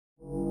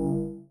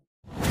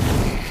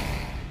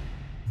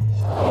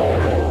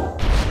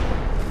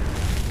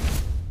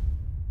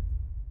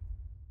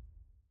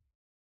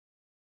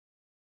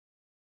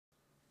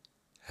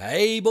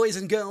Hey boys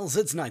and girls,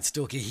 it's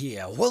KnightStalker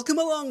here. Welcome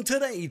along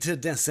today to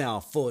Dessau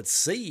Fort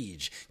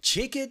Siege.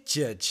 Check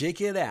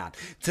it out.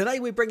 Today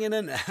we're bringing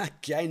in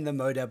again the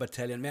Modao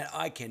Battalion. Man,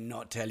 I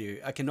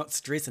cannot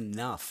stress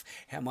enough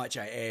how much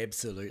I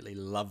absolutely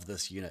love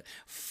this unit.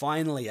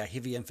 Finally a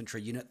heavy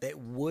infantry unit that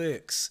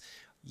works.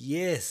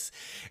 Yes.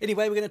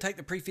 Anyway, we're going to take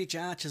the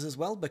Prefecture Archers as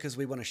well because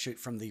we want to shoot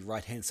from the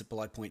right-hand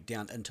supply point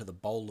down into the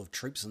bowl of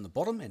troops in the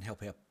bottom and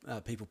help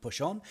our people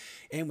push on.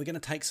 And we're going to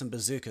take some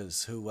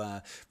Berserkers who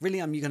really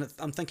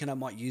I'm thinking I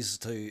might use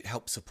to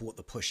help support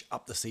the push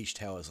up the siege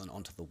towers and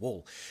onto the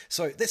wall.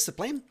 So that's the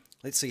plan.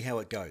 Let's see how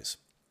it goes.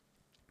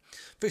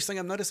 First thing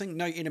I'm noticing,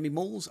 no enemy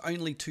mauls,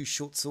 only 2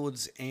 short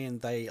swords,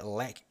 and they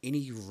lack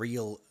any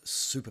real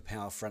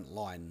superpower front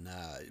line,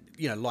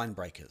 line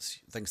breakers,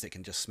 things that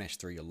can just smash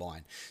through your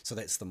line. So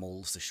that's the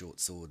mauls, the short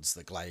swords,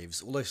 the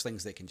glaives, all those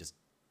things that can just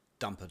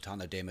dump a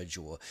ton of damage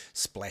or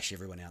splash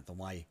everyone out the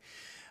way.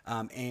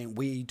 And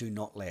we do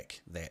not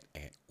lack that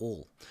at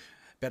all.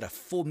 About a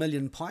 4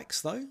 million pikes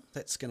though,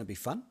 that's going to be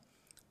fun.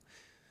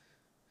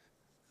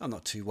 I'm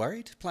not too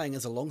worried. Playing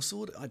as a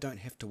longsword, I don't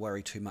have to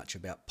worry too much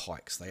about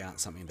pikes. They aren't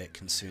something that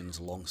concerns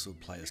longsword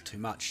players too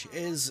much,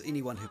 as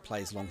anyone who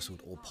plays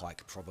longsword or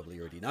pike probably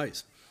already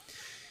knows.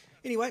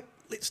 Anyway,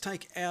 let's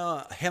take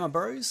our hammer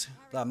bros,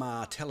 the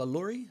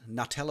Martellalori,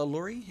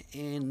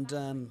 and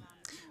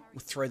we'll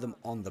throw them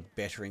on the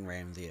battering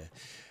ram there.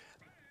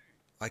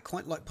 I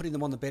quite like putting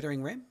them on the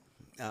battering ram,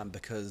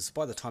 because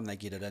by the time they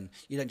get it in,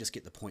 you don't just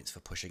get the points for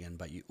pushing in,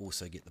 but you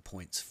also get the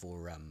points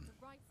for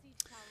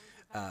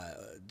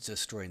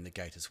destroying the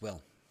gate as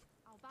well.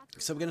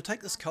 So we're going to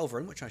take this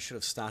culverin, which I should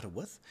have started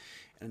with,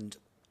 and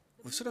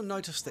we've sort of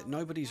noticed that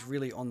nobody's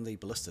really on the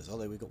ballistas,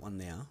 although we've got one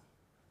now.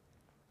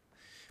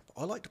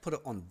 But I like to put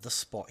it on this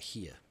spot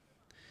here.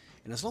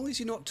 And as long as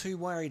you're not too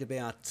worried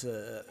about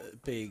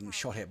being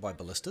shot at by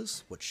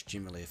ballistas, which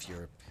generally if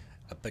you're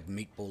a big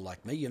meatball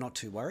like me, you're not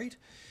too worried,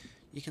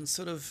 you can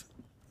sort of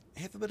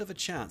have a bit of a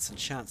chance and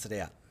chance it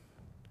out.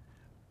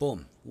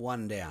 Boom,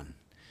 one down.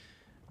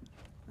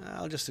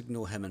 I'll just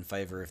ignore him in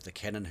favour of the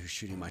cannon who's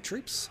shooting my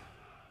troops.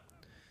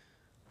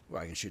 Or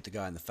I can shoot the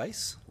guy in the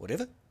face,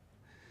 whatever.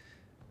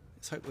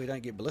 Let's hope we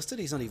don't get ballisted.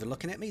 He's not even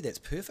looking at me, that's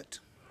perfect.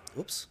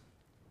 Oops.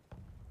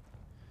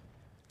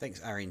 Thanks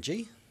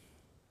RNG.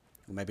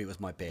 Or maybe it was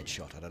my bad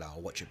shot, I don't know,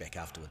 I'll watch it back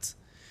afterwards.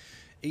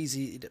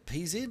 Easy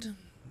PZ.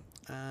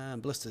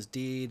 Ballista's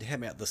dead. How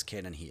about this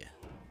cannon here?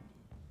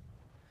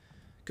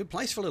 Good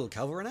place for a little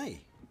culverin, eh?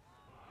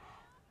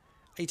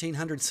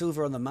 1800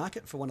 silver on the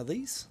market for one of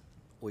these.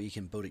 Or you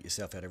can build it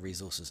yourself out of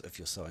resources if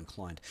you're so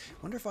inclined.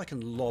 Wonder if I can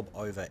lob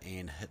over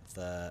and hit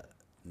the...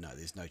 No,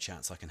 there's no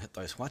chance I can hit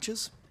those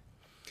watches.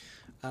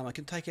 I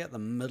can take out the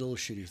middle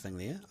shooty thing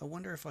there. I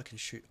wonder if I can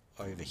shoot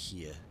over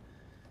here.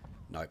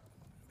 Nope,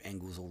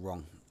 angle's all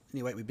wrong.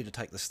 Anyway, we better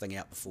take this thing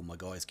out before my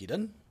guys get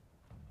in.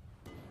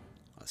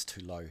 Oh, it's too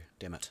low,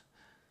 damn it.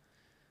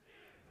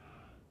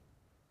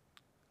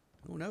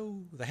 Oh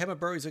no, the hammer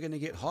bros are going to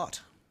get hot.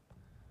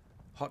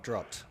 Hot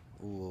dropped.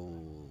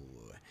 Ooh.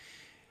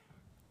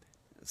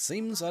 It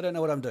seems I don't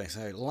know what I'm doing.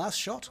 So last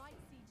shot.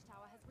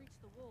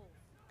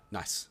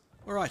 Nice.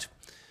 Alright.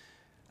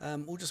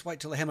 We'll just wait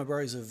till the hammer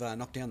bros have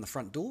knocked down the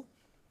front door.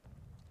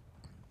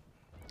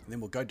 And then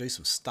we'll go do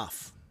some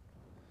stuff.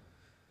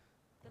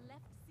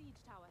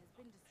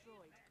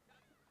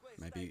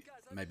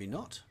 Maybe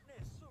not.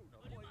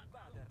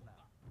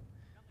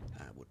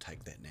 We'll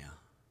take that now.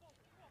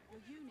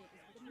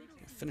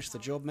 Finish the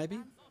job maybe.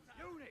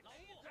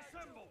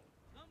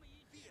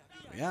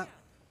 Yeah.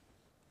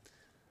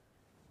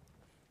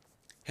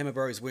 Hammer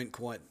bros weren't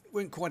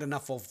quite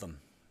enough of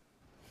them.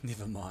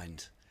 Never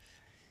mind.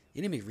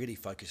 Enemy really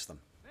focused them.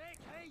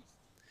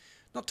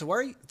 Not to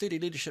worry, 30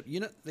 leadership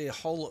unit, their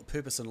whole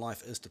purpose in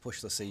life is to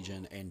push the siege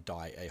in and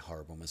die a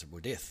horrible, miserable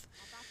death.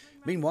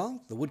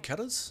 Meanwhile, the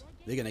woodcutters,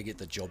 they're going to get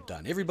the job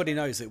done. Everybody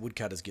knows that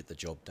woodcutters get the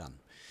job done.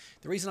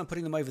 The reason I'm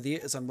putting them over there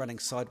is I'm running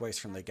sideways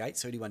from the gate,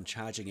 so anyone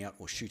charging out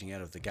or shooting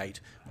out of the gate,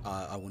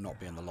 I will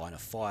not be in the line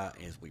of fire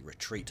as we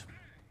retreat.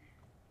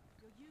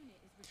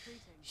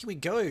 Here we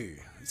go.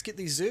 Let's get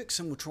these Zerks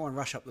and we'll try and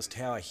rush up this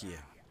tower here.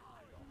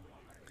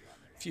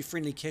 A few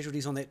friendly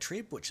casualties on that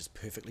treb, which is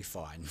perfectly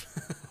fine.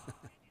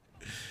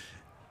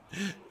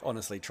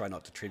 Honestly, try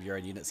not to treb your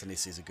own units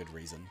unless there's a good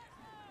reason.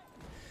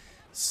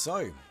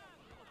 So,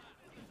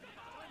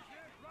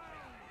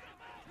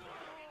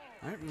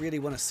 I don't really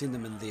want to send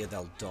them in there,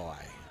 they'll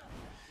die.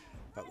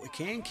 But we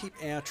can keep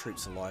our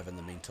troops alive in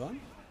the meantime.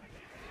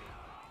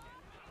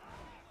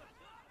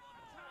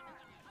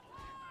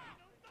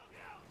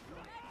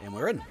 And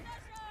we're in.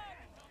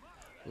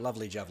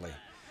 Lovely jubbly.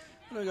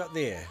 What do we got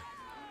there?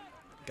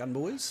 Gun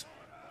boys.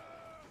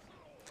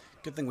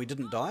 Good thing we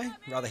didn't die.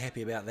 Rather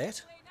happy about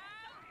that.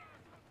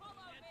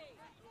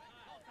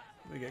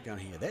 What do we got going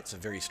here? That's a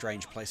very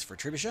strange place for a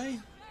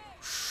trebuchet.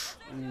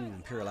 Ooh,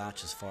 Imperial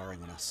Archers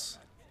firing on us.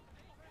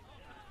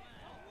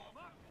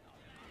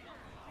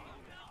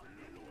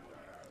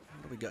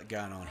 What do we got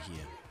going on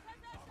here?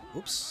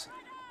 Oops.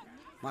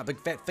 my big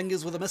fat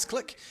fingers with a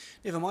misclick.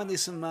 Never mind,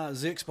 there's some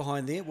Zerks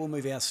behind there. We'll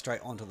move ours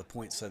straight onto the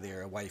point so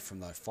they're away from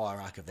the fire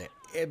arc of that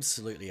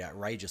absolutely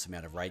outrageous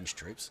amount of ranged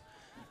troops.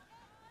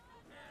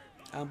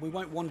 We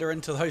won't wander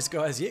into those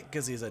guys yet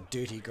because there's a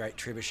dirty great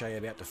trebuchet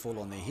about to fall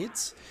on their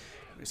heads.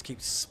 We'll just keep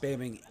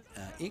spamming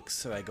X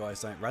so our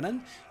guys don't run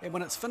in. And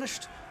when it's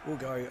finished, we'll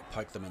go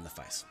poke them in the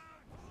face.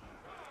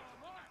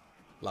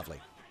 Lovely.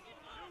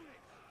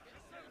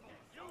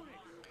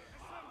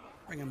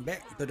 Bring him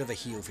back. Bit of a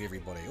heal for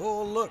everybody.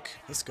 Oh, look.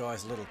 This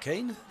guy's a little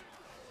keen.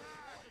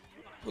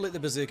 We'll let the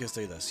Berserkers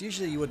do this.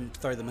 Usually you wouldn't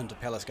throw them into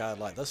Palace Guard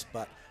like this,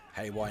 but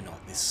hey, why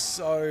not? There's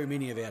so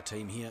many of our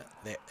team here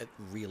that it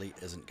really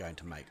isn't going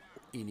to make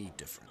any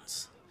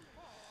difference.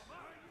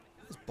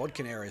 Those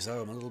bodkin arrows,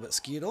 though, I'm a little bit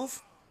scared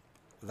of.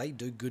 They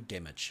do good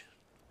damage.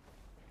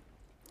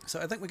 So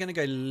I think we're going to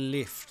go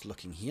left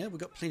looking here. We've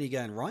got plenty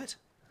going right.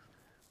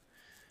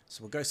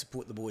 So we'll go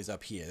support the boys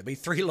up here. There'll be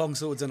 3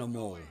 longswords and a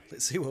maul.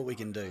 Let's see what we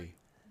can do.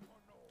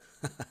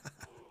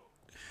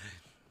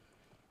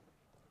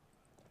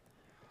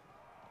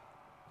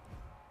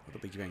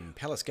 What'll be doing?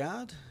 Palace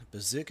Guard,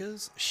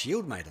 Berserkers,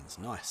 Shield Maidens.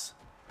 Nice.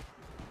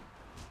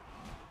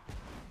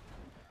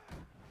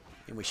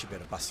 And we should be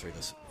able to bust through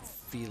this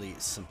fairly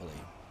simply.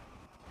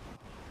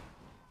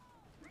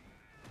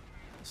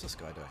 What's this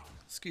guy doing?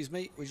 Excuse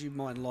me, would you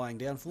mind lying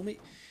down for me?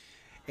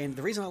 And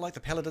the reason I like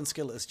the Paladin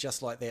skill is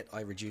just like that,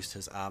 I reduced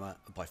his armor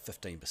by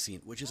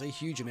 15%, which is a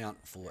huge amount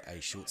for a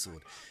short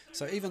sword.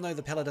 So even though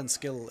the Paladin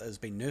skill has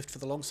been nerfed for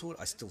the longsword,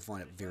 I still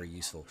find it very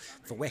useful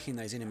for whacking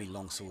those enemy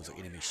longswords or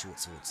enemy short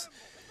swords.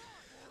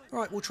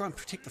 Alright, we'll try and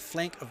protect the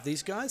flank of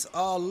these guys.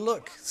 Oh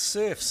look,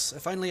 serfs.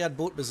 If only I'd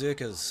bought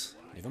Berserkers.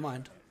 Never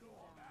mind.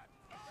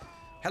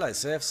 Hello,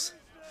 serfs.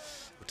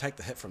 We'll take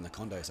the hit from the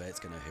condos, so it's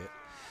going to hurt.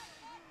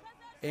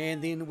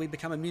 And then we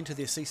become immune to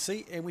their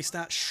CC and we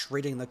start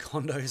shredding the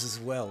condos as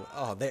well.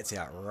 Oh, that's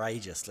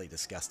outrageously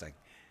disgusting.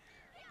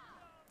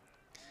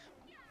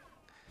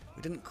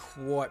 We didn't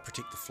quite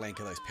protect the flank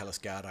of those Palace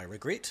Guard, I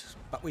regret,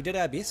 but we did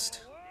our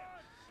best.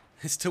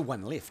 There's still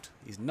one left.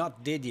 He's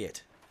not dead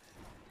yet.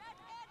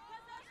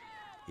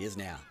 He is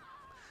now.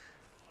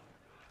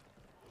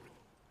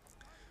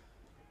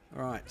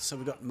 Alright, so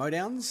we've got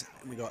Modowns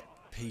and we've got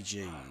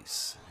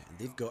PGs. And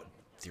they've got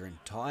their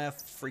entire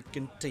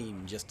freaking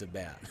team just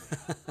about.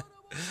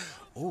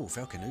 Oh,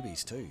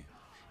 Falconubis too. Can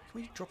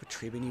we drop a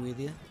treb anywhere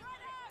there?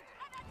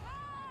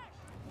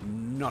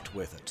 Not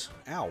worth it.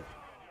 Ow.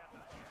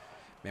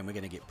 Man, we're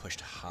going to get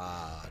pushed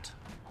hard.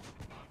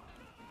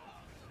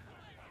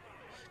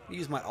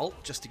 Use my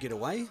ult just to get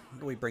away.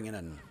 What are we bringing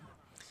in?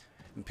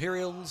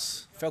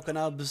 Imperials,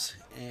 Falconubs,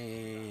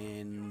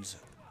 and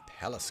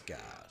Palace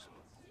Guard.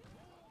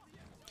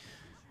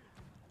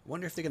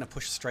 Wonder if they're going to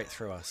push straight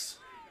through us.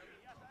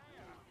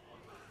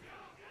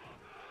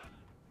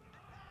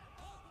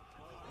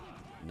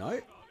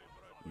 No,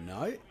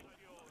 no,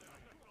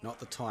 not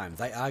the time.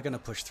 They are going to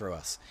push through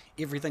us.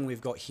 Everything we've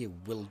got here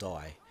will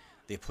die.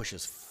 Their push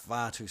is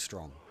far too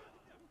strong.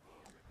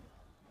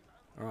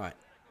 Alright,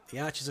 the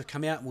archers have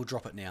come out and we'll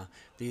drop it now.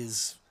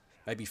 There's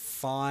maybe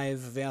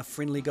 5 of our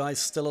friendly guys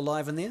still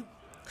alive in there.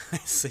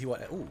 Let's see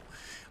what... Ooh,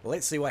 well,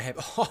 let's see what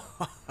happens.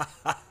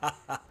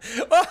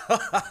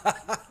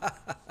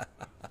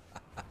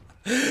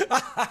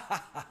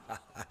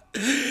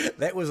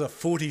 That was a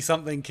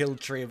 40-something kill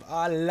treb.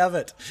 I love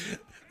it.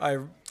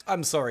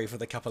 I'm sorry for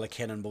the couple of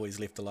cannon boys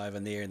left alive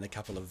in there and the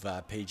couple of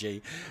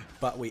PG,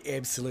 but we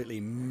absolutely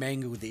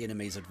mangled the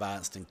enemies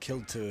advanced and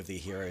killed 2 of their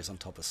heroes on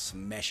top of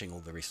smashing all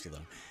the rest of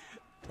them.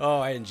 Oh,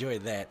 I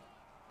enjoyed that.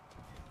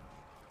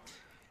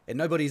 And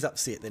nobody's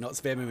upset. They're not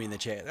spamming me in the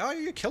chat. Oh,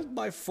 you killed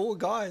my 4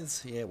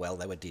 guys. Yeah, well,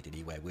 they were dead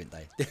anyway, weren't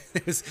they?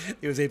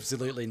 there was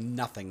absolutely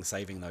nothing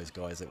saving those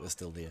guys that were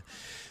still there.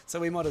 So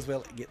we might as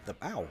well get the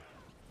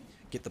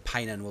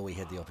pain in while we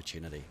had the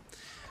opportunity.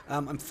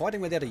 I'm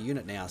fighting without a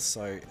unit now,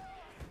 so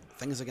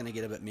things are going to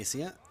get a bit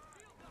messier.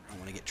 I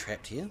want to get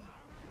trapped here.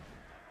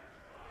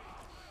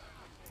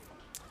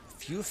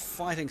 If you're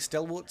fighting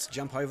stalwarts,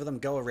 jump over them,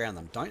 go around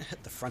them. Don't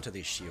hit the front of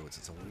their shields.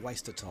 It's a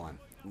waste of time.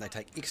 And they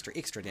take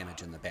extra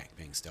damage in the back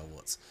being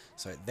stalwarts.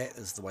 So that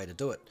is the way to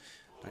do it.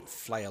 Don't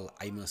flail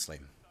aimlessly.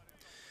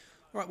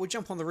 Alright, we'll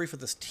jump on the roof of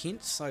this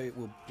tent, so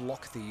we'll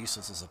block the use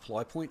as a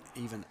supply point,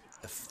 even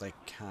if they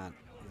can't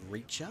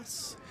reach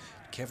us.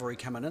 Cavalry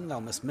coming in,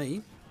 they'll miss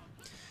me.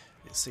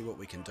 Let's see what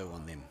we can do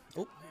on them.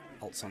 Oh,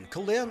 ult's on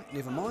cooldown,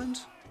 never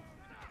mind.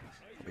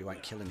 Probably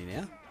won't kill any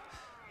now.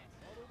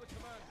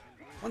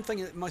 One thing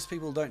that most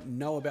people don't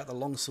know about the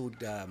longsword,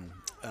 the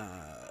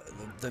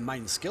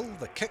main skill,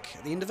 the kick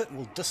at the end of it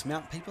will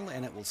dismount people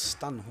and it will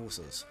stun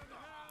horses.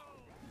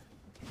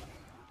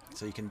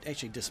 So you can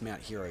actually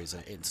dismount heroes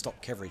and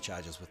stop cavalry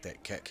charges with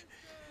that kick.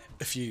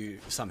 If you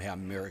somehow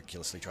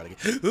miraculously try to get...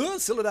 Oh,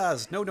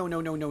 Silidars! No, no,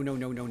 no, no, no, no,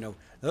 no, no, no.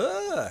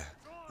 Ah!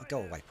 Go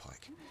away,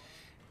 Pike.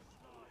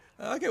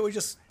 Okay, we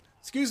just...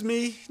 Excuse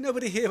me,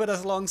 nobody here but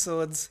us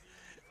longswords.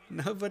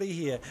 Nobody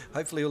here.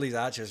 Hopefully all these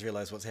archers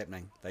realise what's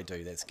happening. They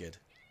do, that's good.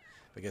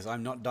 Because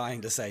I'm not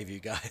dying to save you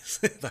guys.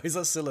 Those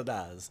are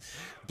Silidars.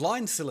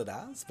 Blind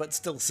Silidars, but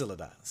still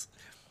Silidars.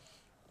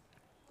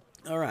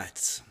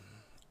 Alright.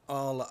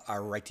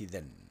 Alrighty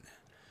then.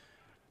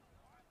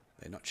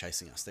 They're not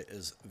chasing us. That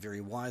is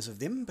very wise of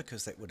them,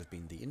 because that would have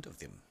been the end of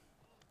them.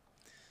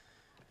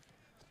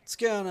 What's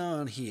going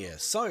on here?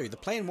 So, the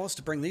plan was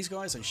to bring these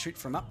guys and shoot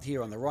from up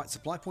here on the right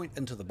supply point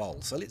into the bowl.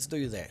 So let's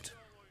do that.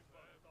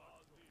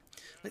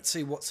 Let's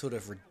see what sort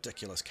of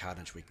ridiculous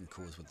carnage we can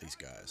cause with these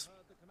guys.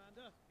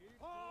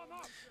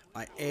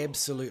 I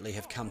absolutely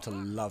have come to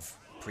love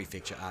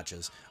Prefecture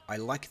Archers. I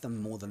like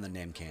them more than the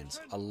Namcans.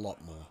 A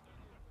lot more.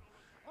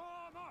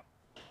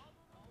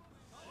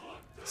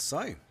 So,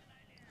 we're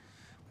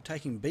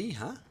taking B,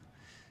 huh?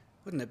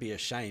 Wouldn't it be a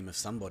shame if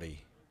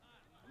somebody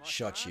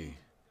shot you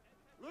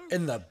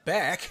in the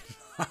back?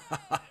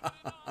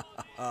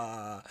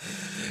 Dugga,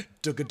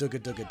 dugga,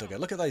 dugga, dugga.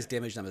 Look at those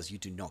damage numbers. You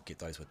do not get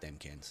those with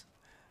Namcans.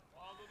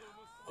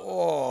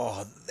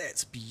 Oh,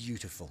 that's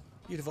beautiful.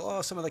 Beautiful.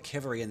 Oh, some of the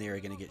cavalry in there are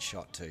going to get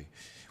shot too.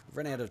 We've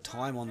run out of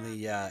time on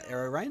the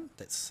arrow rain.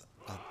 That's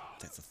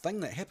a thing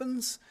that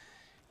happens.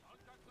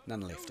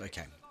 None left.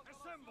 Okay.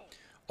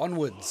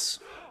 Onwards.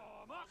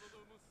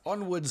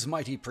 Onwards,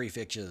 mighty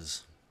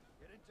prefectures.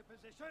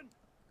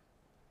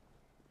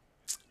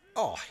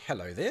 Oh,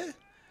 hello there.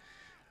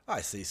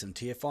 I see some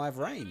tier 5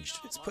 ranged.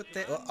 Let's put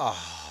that...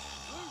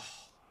 Oh.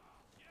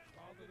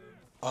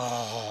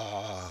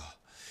 Oh.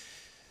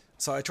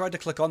 So I tried to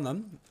click on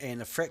them,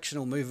 and a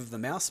fractional move of the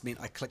mouse meant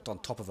I clicked on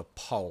top of a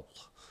pole.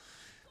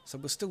 So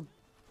we'll still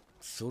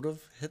sort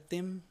of hit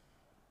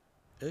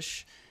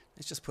them-ish.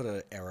 Let's just put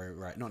an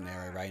arrow, not an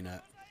arrow rain,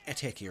 an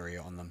attack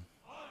area on them.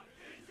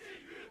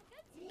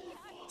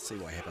 See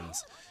what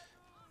happens.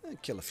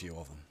 Kill a few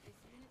of them.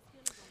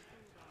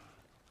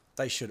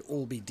 They should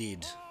all be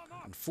dead.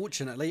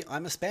 Unfortunately,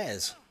 I'm a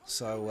spaz,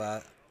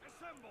 so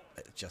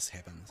it just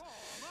happens.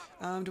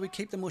 Do we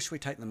keep them or should we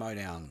take the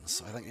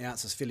Modowns? I think the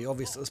answer is fairly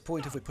obvious at this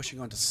point if we're pushing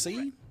on to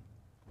C.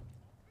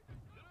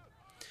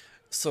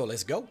 So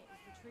let's go.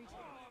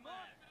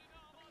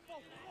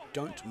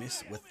 Don't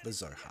mess with the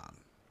Zohan.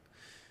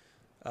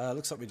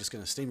 Looks like we're just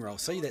going to steamroll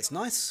C. That's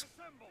nice.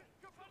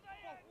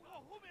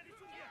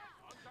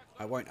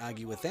 I won't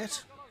argue with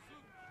that.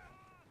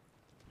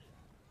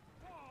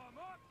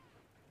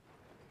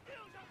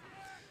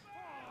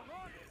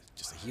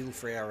 Just a heal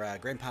for our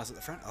grandpas at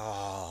the front.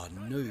 Oh,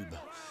 noob.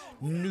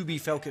 Newbie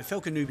Falcon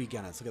newbie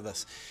gunners. Look at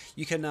this.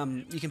 You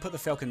can put the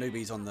Falcon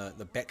newbies on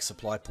the back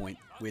supply point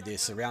where they're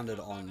surrounded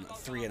on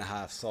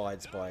 3.5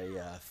 sides by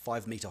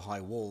 5 meter high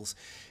walls,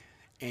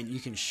 and you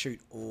can shoot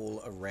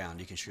all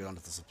around. You can shoot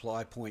onto the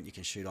supply point. You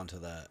can shoot onto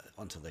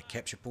the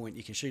capture point.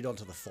 You can shoot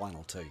onto the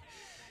final too.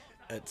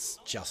 It's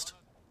just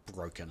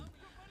broken.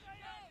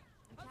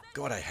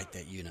 God, I hate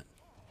that unit.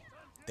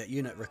 That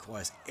unit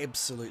requires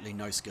absolutely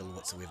no skill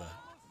whatsoever.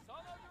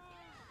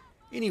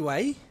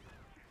 Anyway.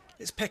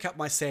 Let's pack up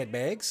my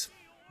sandbags.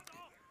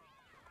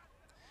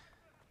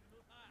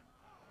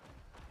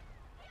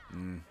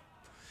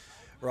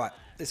 Right,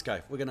 let's go.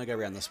 We're going to go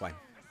around this way.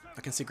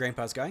 I can see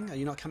Grandpa's going. Are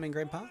you not coming,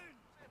 Grandpa?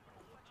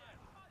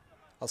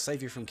 I'll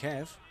save you from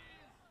Cav.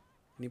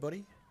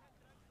 Anybody?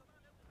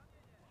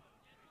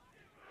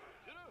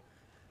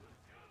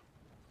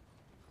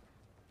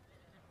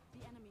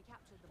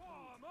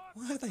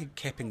 Why are they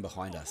capping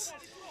behind us?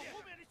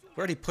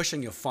 We're already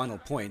pushing your final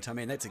point. I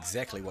mean, that's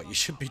exactly what you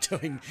should be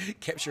doing,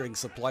 capturing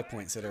supply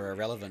points that are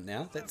irrelevant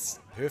now. That's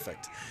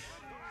perfect.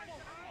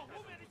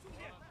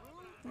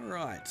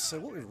 Alright, so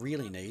what we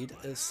really need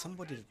is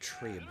somebody to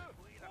treb.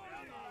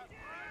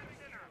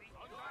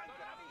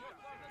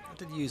 I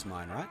did use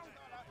mine, right?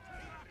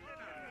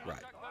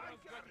 Right.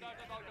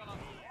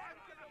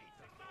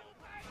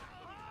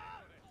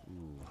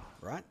 Ooh,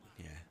 right?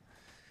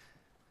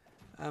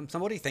 Yeah.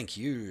 Somebody, thank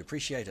you.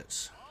 Appreciate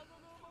it.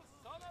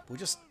 We'll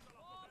just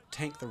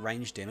tank the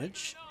range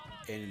damage,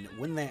 and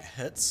when that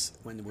hits,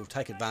 when we'll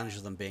take advantage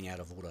of them being out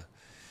of order.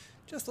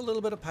 Just a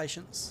little bit of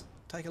patience,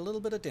 take a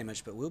little bit of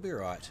damage, but we'll be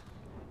right.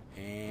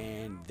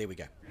 And there we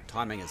go.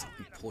 Timing is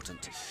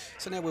important.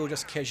 So now we'll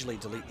just casually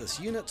delete this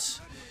unit.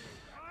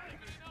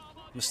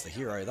 Missed the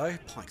hero though.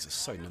 Pikes are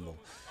so nimble.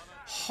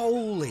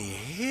 Holy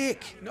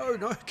heck! No,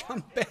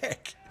 come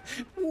back!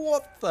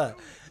 What the?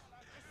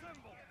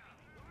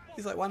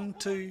 He's like 1,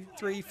 2,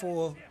 3,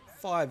 4,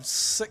 5,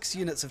 6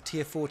 units of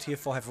tier 4, tier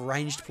 5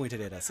 ranged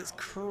pointed at us. It's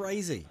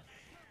crazy.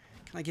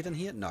 Can I get in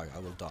here? No, I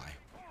will die.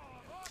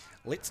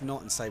 Let's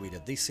not and say we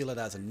did. These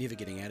Celadars are never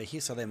getting out of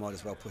here, so they might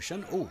as well push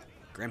in. Oh,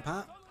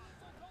 Grandpa.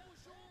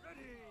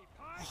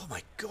 Oh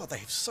my god, they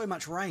have so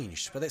much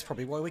ranged, but that's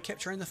probably why we're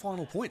capturing the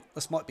final point.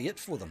 This might be it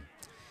for them.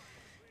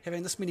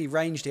 Having this many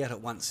ranged out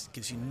at once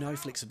gives you no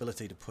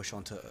flexibility to push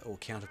onto or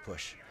counter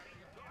push.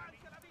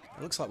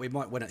 It looks like we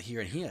might win it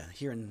here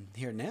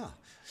and now.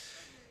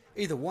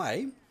 Either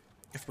way,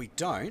 if we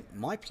don't,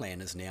 my plan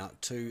is now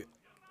to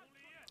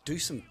do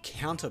some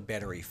counter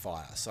battery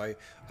fire. So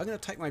I'm going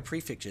to take my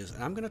prefectures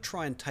and I'm going to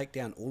try and take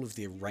down all of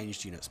their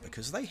ranged units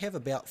because they have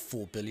about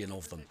 4 billion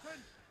of them.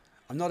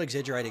 I'm not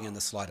exaggerating in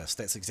the slightest.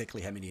 That's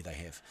exactly how many they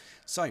have.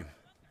 So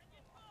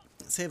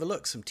let's have a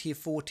look. Some tier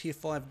 4, tier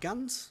 5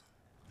 guns.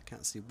 I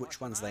can't see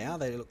which ones they are.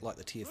 They look like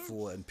the tier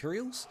 4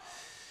 Imperials.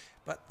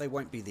 But they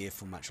won't be there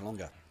for much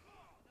longer.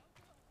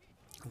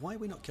 Why are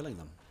we not killing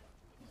them?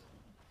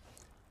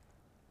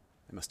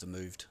 They must have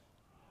moved.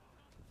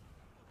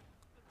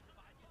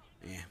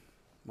 Yeah,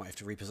 might have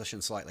to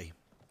reposition slightly.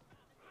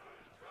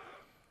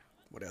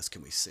 What else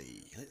can we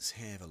see? Let's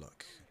have a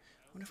look.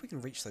 I wonder if we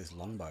can reach those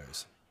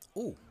longbows.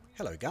 Oh,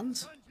 hello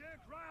guns.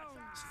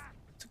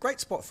 It's a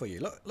great spot for you.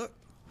 Look, look,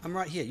 I'm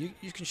right here.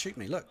 You can shoot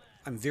me. Look,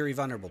 I'm very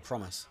vulnerable,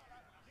 promise.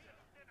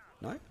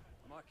 No?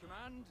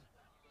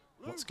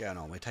 What's going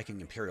on? We're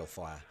taking Imperial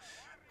fire.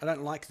 I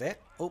don't like that.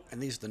 Oh,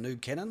 and there's the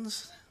noob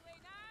cannons.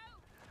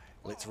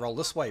 Let's roll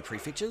this way,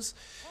 Prefectures.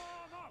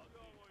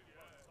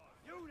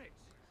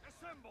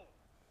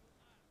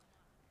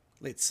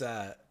 Let's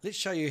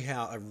show you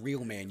how a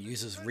real man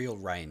uses real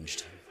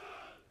ranged.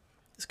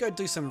 Let's go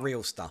do some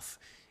real stuff.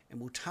 And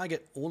we'll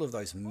target all of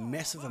those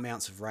massive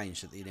amounts of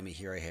range that the enemy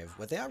hero have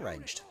without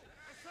ranged.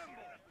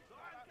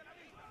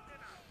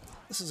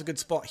 This is a good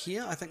spot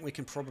here. I think we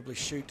can probably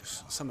shoot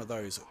some of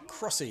those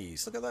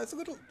crossies. Look at those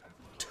little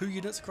 2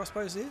 units of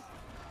crossbows there.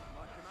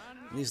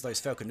 And there's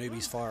those Falcon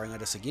newbies firing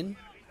at us again.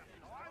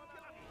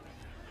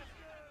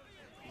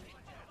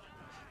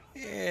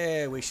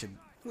 Yeah, we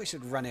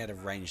should run out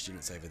of ranged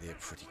units over there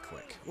pretty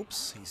quick.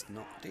 Oops, he's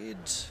not dead.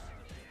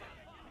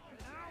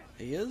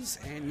 He is,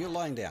 and you're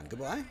lying down.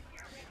 Goodbye.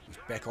 He's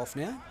back off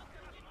now.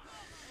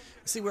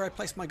 See where I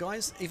placed my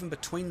guys? Even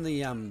between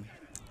the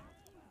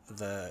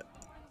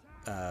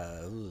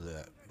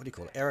what do you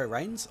call it? Arrow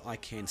reins, I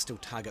can still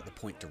target the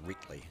point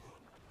directly.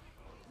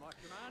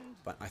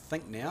 But I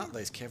think now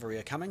those cavalry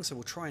are coming, so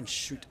we'll try and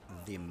shoot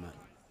them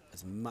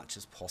as much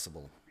as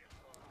possible.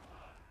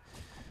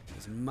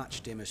 As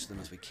much damage to them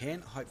as we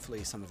can.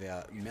 Hopefully some of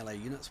our melee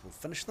units will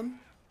finish them.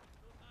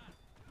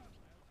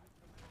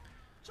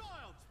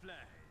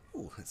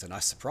 Ooh, that's a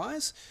nice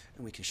surprise.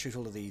 And we can shoot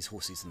all of these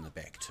horses in the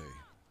back too.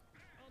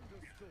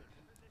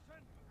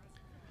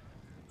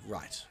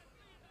 Right.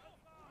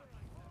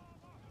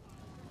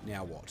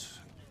 Now what?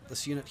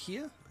 This unit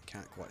here? I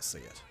can't quite see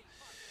it.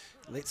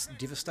 Let's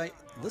devastate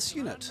this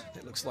unit.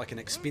 That looks like an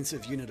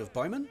expensive unit of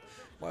bowmen.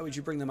 Why would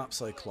you bring them up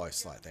so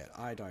close like that?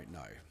 I don't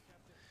know.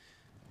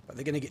 But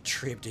they're going to get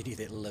trebbed any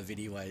that live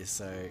anyway,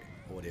 so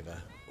whatever.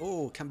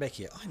 Oh, come back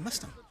here. Oh, I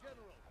missed him.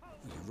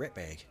 You rat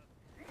bag.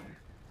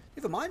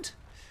 Never mind.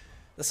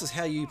 This is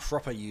how you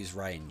proper use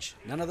range.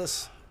 None of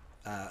this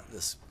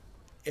this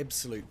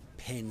absolute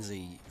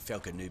pansy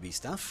Falcon newbie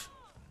stuff.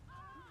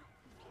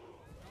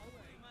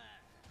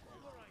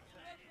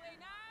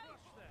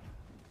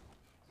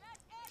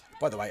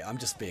 By the way, I'm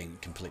just being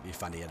completely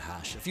funny and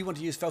harsh. If you want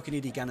to use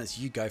Falconetti gunners,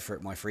 you go for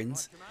it, my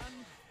friends.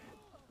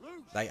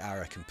 They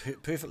are a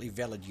perfectly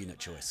valid unit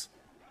choice.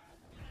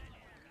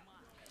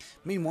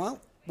 Meanwhile,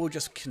 we'll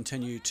just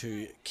continue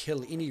to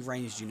kill any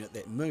ranged unit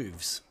that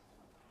moves.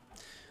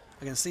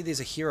 I can see there's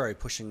a hero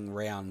pushing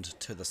round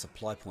to the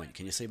supply point.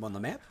 Can you see him on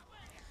the map?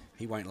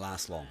 He won't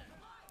last long.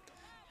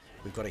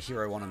 We've got a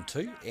hero on him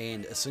too,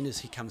 and as soon as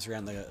he comes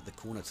around the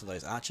corner to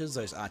those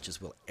archers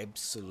will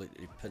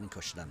absolutely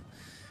pincushion him.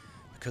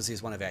 Because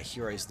there's one of our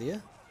heroes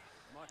there,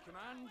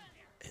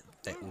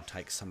 that will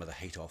take some of the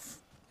heat off.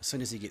 As soon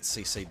as he gets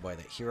CC'd by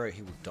that hero,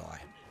 he will die.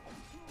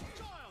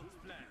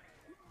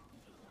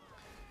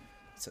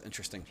 It's an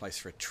interesting place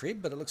for a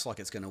treb, but it looks like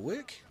it's going to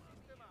work.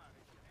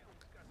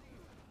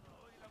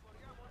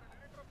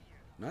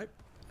 Nope,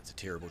 it's a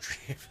terrible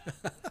treb.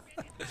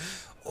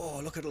 Oh,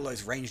 look at all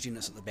those ranged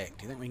units at the back.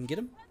 Do you think we can get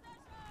them?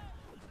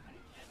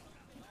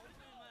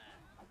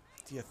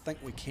 Do you think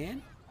we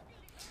can?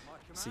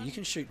 So you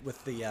can shoot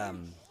with the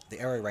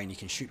arrow rain, you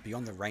can shoot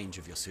beyond the range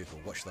of your circle.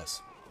 Watch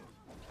this.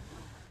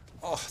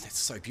 Oh, that's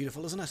so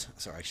beautiful, isn't it?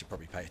 Sorry, I should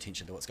probably pay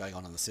attention to what's going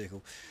on in the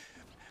circle.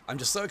 I'm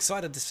just so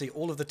excited to see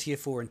all of the tier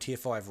 4 and tier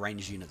 5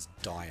 range units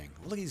dying.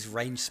 Look at these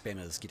range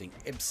spammers getting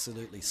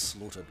absolutely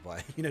slaughtered by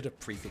a unit of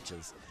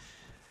prefectures.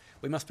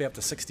 We must be up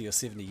to 60 or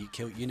 70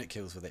 unit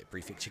kills with that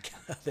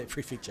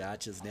prefecture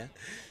archers now.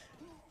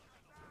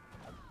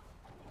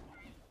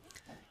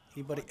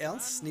 Anybody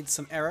else need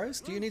some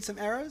arrows? Do you need some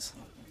arrows?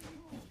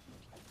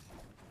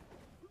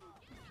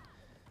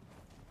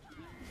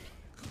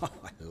 Oh,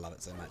 I love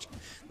it so much.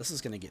 This is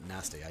going to get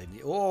nasty.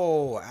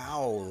 Oh,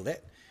 ow!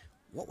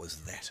 What was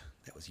that?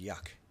 That was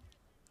yuck.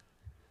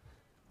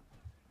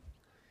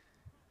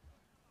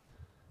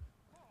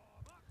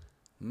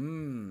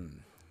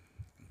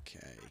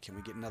 Okay, can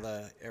we get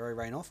another arrow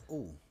rain off?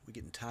 Oh, we're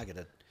getting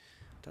targeted.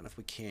 Don't know if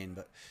we can,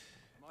 but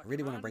I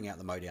really want to bring out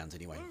the Modowns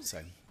anyway,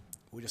 so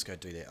we'll just go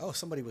do that. Oh,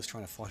 somebody was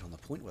trying to fight on the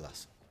point with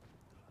us.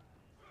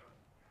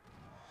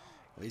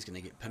 Well, he's going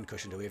to get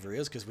pincushioned whoever he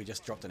is because we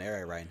just dropped an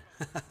arrow rain.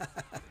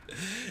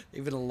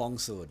 Even a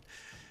longsword.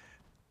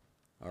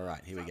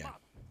 Alright, here we go.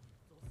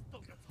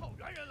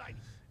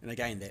 And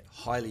again, that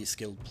highly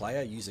skilled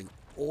player using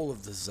all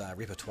of this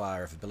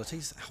repertoire of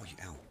abilities.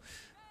 Ow.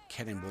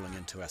 Cannonballing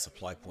into our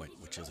supply point,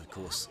 which is, of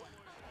course,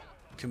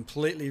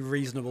 completely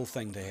reasonable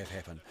thing to have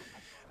happen.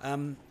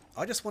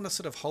 I just want to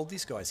sort of hold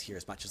these guys here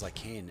as much as I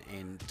can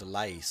and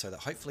delay so that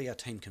hopefully our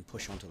team can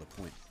push onto the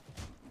point.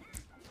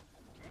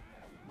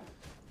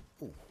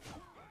 Ooh.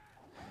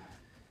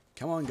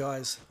 Come on,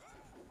 guys.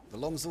 The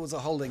longswords are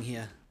holding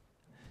here.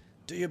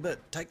 Do your bit.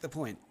 Take the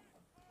point.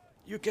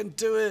 You can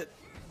do it.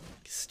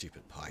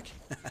 Stupid pike.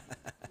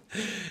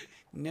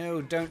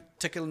 No, don't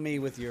tickle me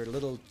with your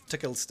little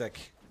tickle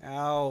stick.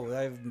 Ow,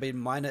 I've been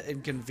minor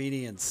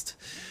inconvenienced.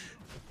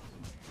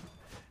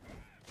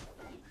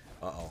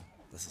 Uh-oh.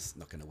 This is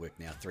not going to work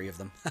now. 3 of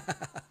them.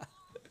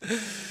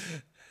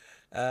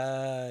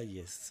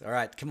 Yes. All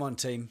right, come on,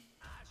 team.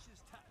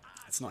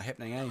 It's not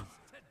happening, eh?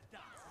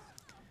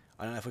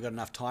 I don't know if we've got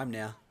enough time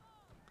now.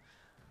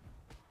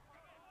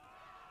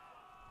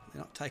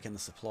 They're not taking the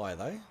supply,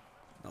 though.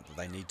 Not that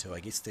they need to, I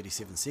guess.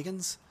 37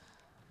 seconds.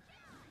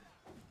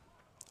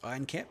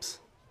 Iron caps.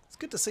 It's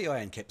good to see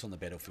iron caps on the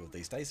battlefield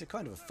these days. They're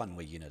kind of a fun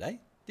wee unit, eh? Do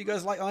you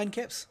guys like iron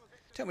caps?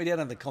 Tell me down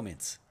in the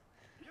comments.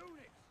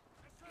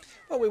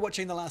 While we're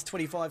watching the last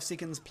 25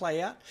 seconds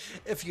play out,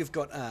 if you've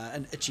got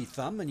an itchy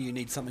thumb and you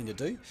need something to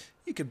do,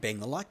 you could bang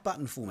the like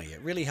button for me. It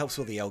really helps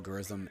with the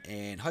algorithm,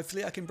 and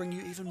hopefully I can bring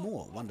you even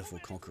more wonderful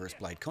Conqueror's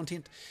Blade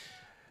content.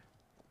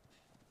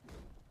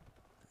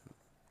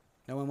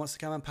 No one wants to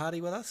come and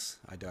party with us?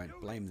 I don't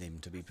blame them,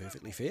 to be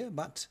perfectly fair,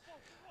 but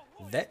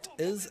that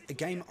is a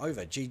game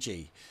over.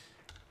 GG.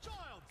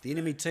 The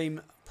enemy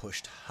team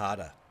pushed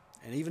harder,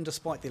 and even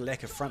despite their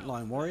lack of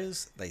frontline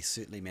warriors, they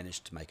certainly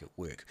managed to make it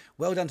work.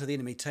 Well done to the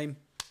enemy team.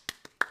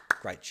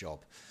 Great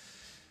job.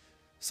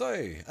 So,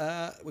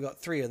 we got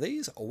 3 of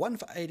these. 1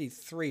 for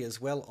 83 as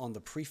well on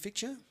the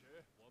Prefecture.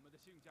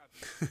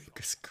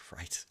 It's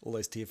great. All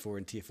those tier 4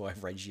 and tier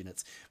 5 range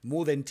units.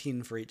 More than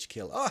 10 for each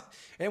kill. Oh,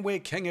 and we're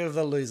king of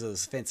the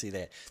losers. Fancy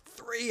that.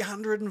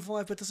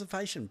 305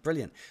 participation.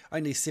 Brilliant.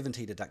 Only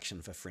 70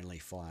 deduction for friendly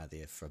fire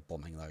there for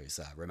bombing those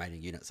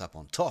remaining units up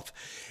on top.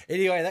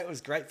 Anyway, that was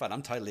great fun.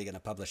 I'm totally going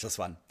to publish this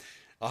one.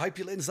 I hope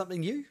you learned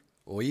something new,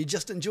 or you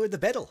just enjoyed the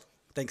battle.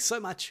 Thanks so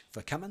much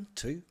for coming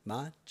to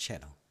my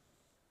channel.